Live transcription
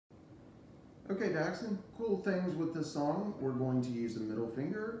Okay, Daxton, cool things with this song. We're going to use the middle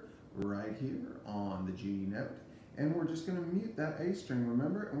finger right here on the G note, and we're just going to mute that A string,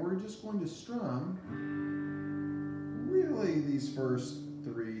 remember? And we're just going to strum really these first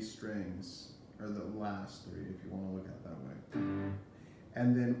three strings, or the last three if you want to look at it that way.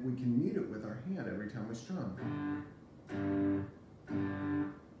 And then we can mute it with our hand every time we strum.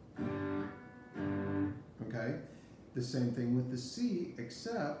 Okay? The same thing with the C,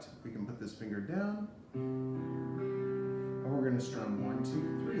 except we can put this finger down, and we're going to strum 1,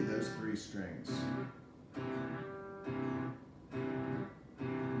 2, 3, those three strings.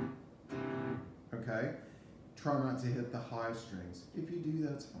 Okay? Try not to hit the high strings. If you do,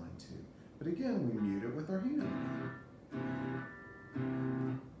 that's fine too. But again, we mute it with our hand.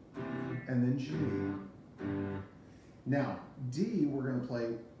 And then G. Now, D, we're going to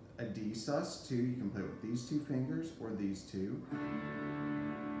play a D sus2. You can play with these two fingers or these two.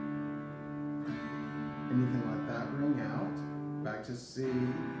 And you can let that ring out. Back to C,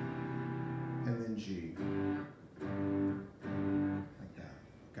 and then G. Like that,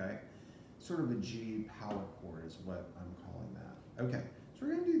 okay? Sort of a G power chord is what I'm calling that. Okay, so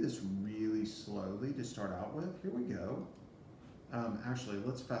we're going to do this really slowly to start out with. Here we go. Actually,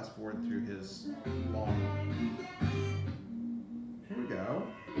 let's fast forward through his long. Here we go.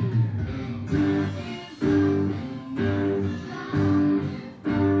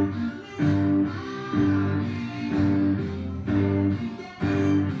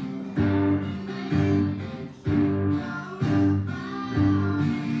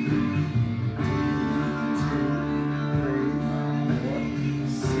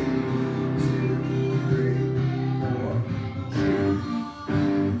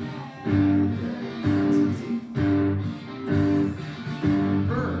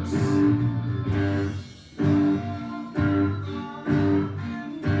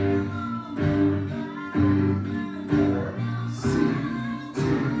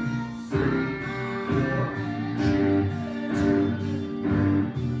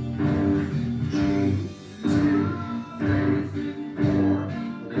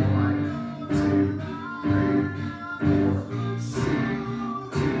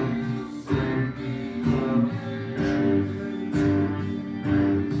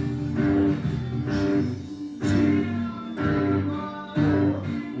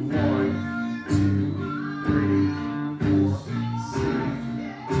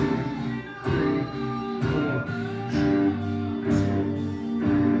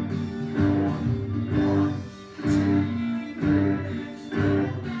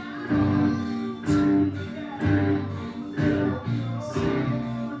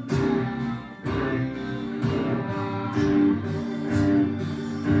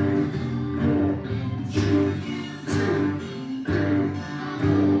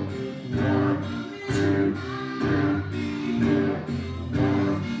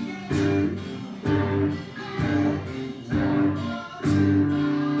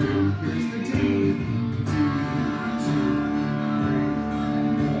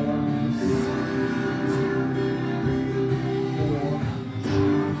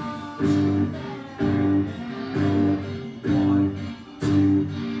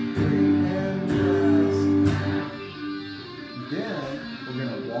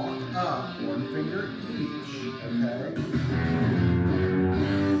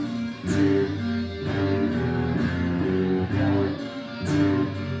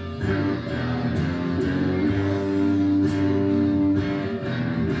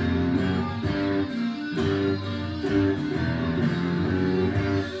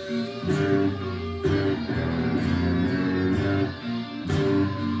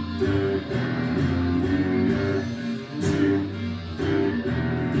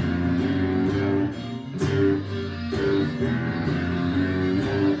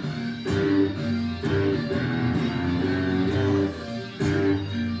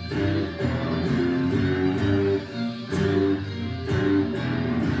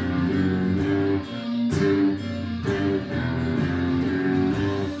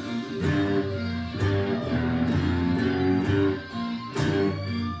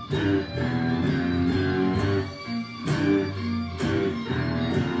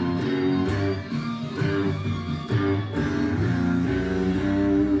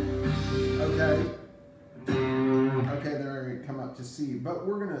 To C, but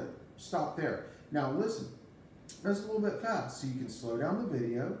we're going to stop there. Now listen, that's a little bit fast, so you can slow down the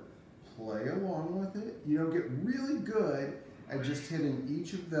video, play along with it. You know, get really good at just hitting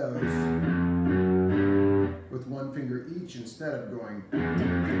each of those with one finger each instead of going.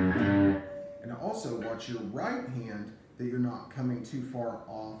 And also watch your right hand that you're not coming too far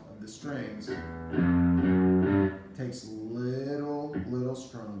off of the strings. Takes little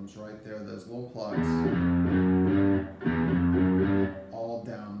strums right there, those little plucks, all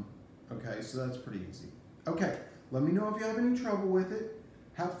down. Okay, so that's pretty easy. Okay, let me know if you have any trouble with it.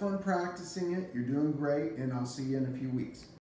 Have fun practicing it. You're doing great, and I'll see you in a few weeks.